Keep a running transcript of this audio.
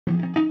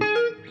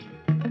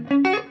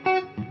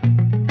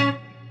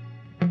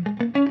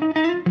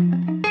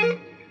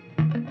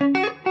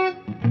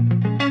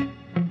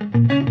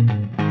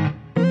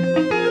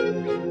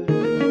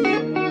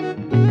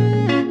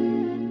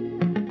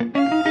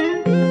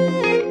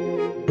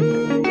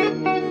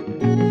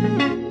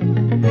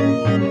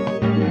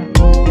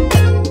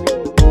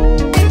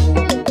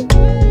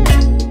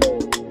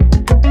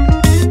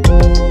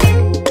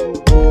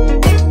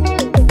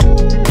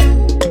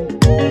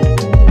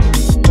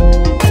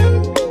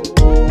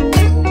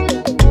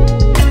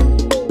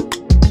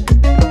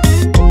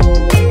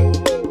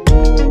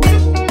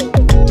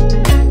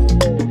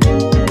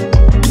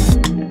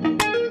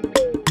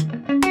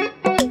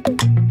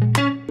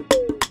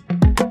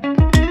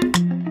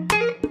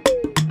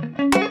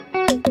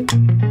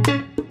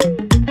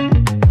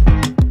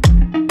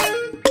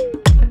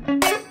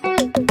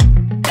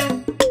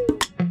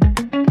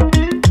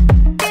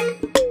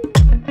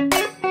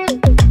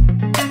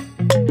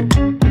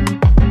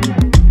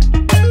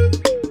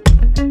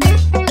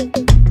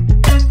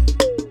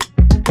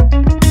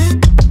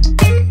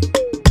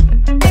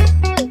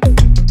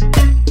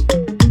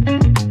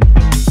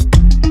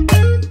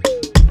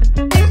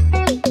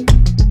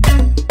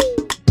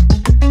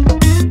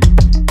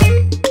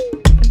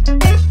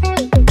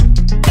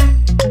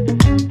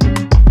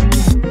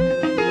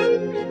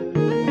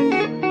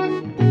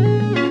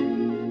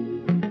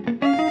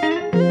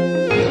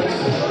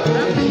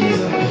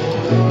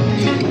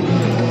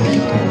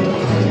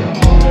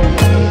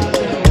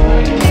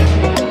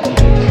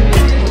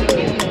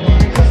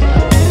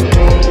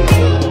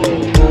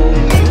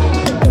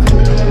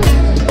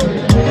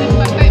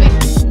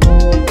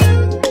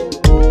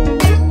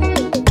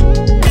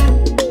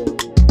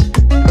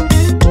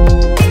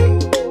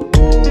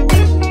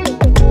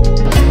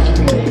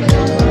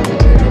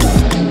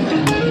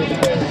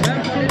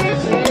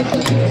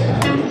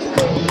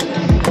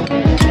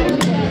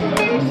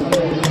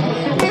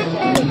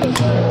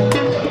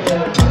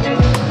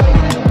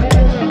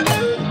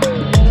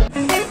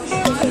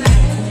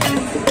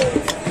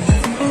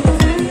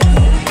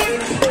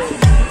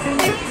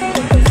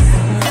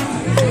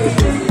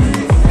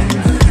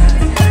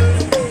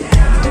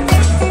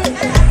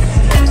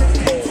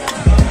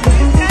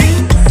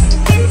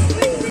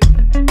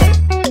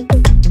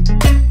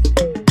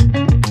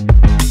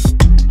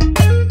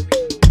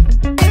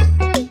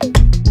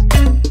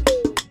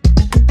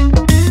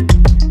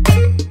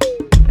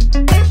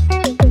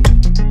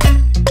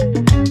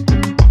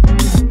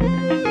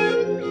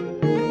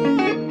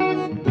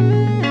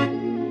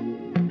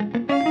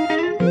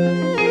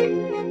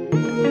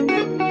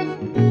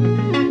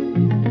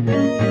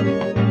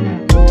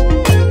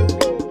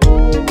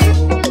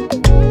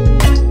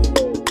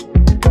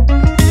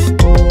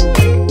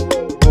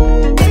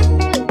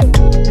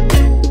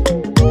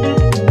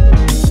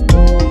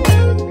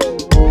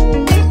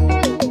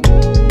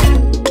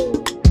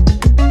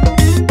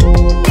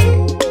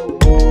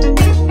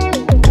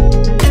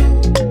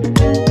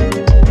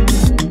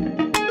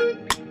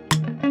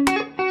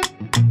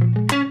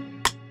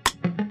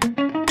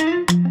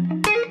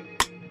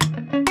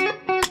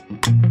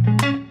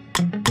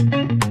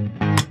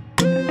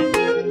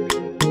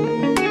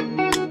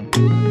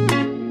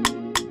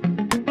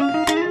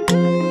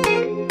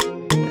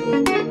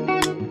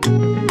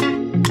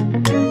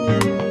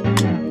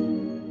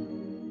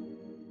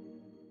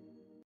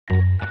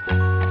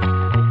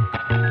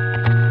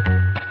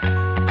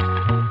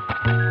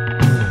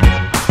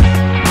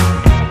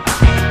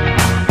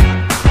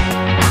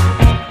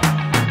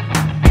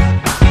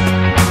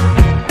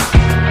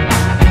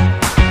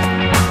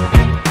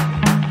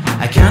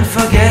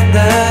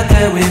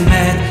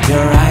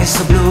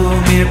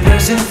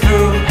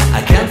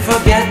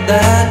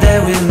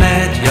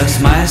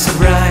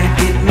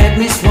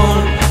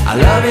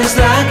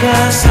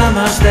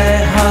summer's day,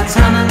 hot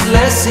and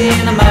endless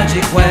in a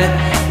magic way.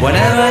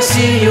 Whenever I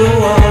see you,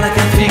 all I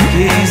can think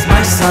is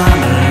my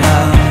summer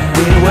love.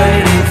 Been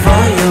waiting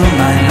for you,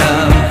 my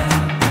love.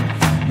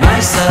 My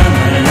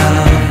summer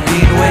love.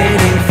 Been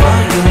waiting for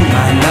you,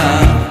 my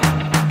love.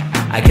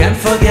 I can't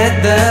forget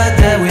the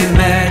day we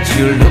met.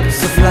 You looked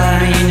so fly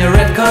in your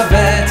red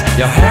Corvette.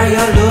 Your hair,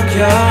 your look,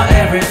 your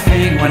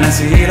everything. When I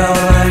see it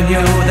all, I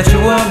knew that you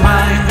were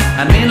mine.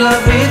 I'm in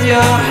love with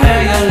your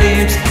hair, your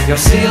lips, your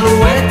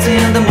silhouette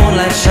in the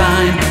moonlight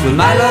shine. With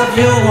my love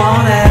you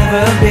won't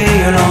ever be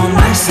alone.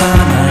 My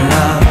summer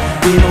love,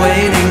 been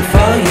waiting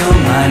for you,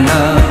 my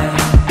love.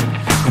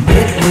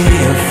 Completely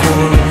a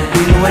fool,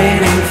 been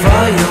waiting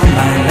for you,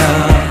 my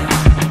love.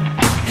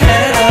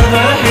 Head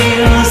over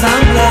heels,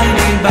 I'm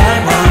blinded by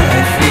what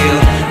I feel.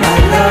 My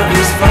love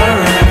is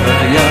forever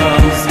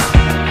yours.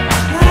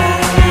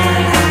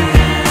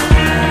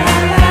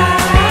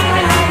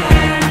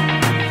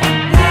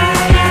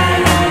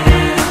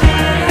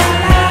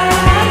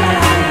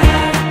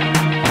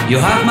 You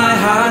have my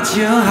heart,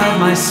 you have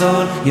my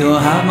soul, you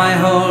have my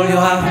whole, you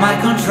have my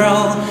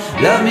control.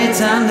 Love me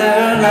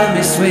tender, love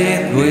me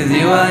sweet. With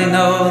you I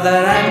know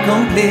that I'm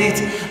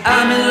complete.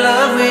 I'm in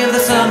love with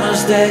the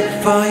summer's day.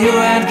 For you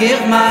I'd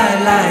give my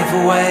life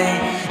away.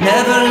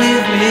 Never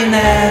leave me,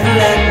 never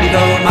let me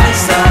go. My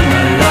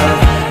summer love,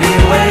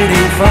 been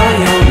waiting for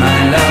you, my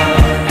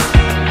love.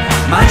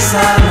 My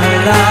summer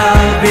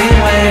love, been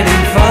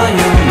waiting for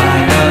you, my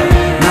love.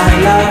 My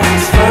love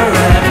is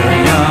forever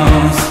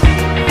yours.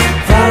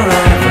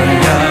 Forever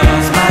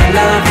yours, my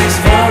love is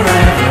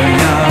forever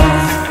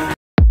yours.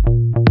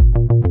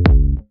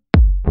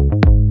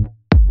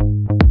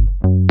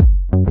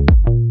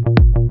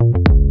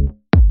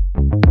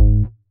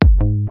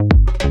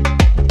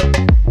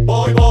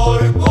 Boy,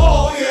 boy,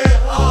 oh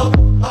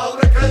yeah,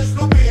 abre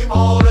Cristo mi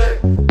more.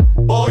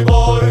 Boy,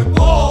 boy,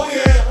 oh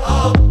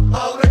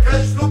yeah, abre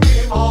Cristo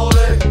mi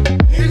more.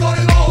 Igor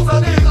Rosa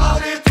di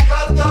abre tu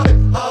carta,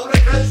 abre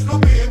Cristo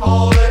mi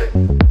more.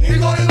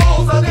 Igor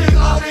Rosa di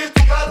abre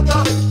tu carta,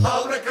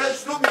 abre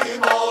Cristo mi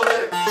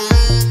more.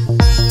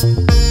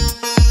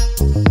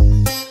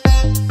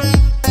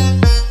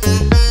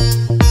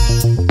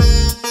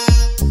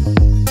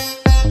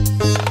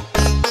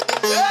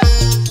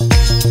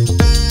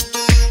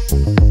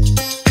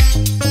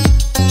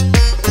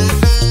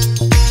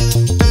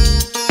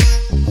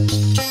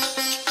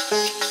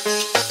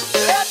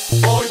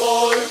 Boy,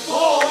 boy,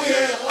 oh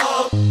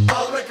yeah,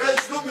 abre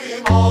Cristo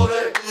mi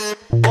more.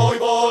 Boy,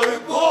 boy,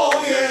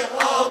 oh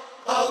yeah,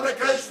 abre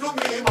Cristo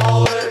mi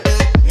more.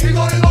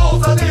 Igor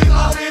Rosa di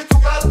abre tu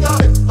carta,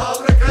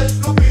 abre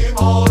Cristo mi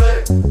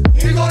more.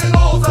 Igor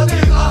Rosa di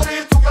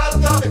abre tu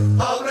carta,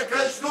 abre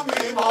Cristo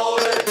mi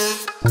more.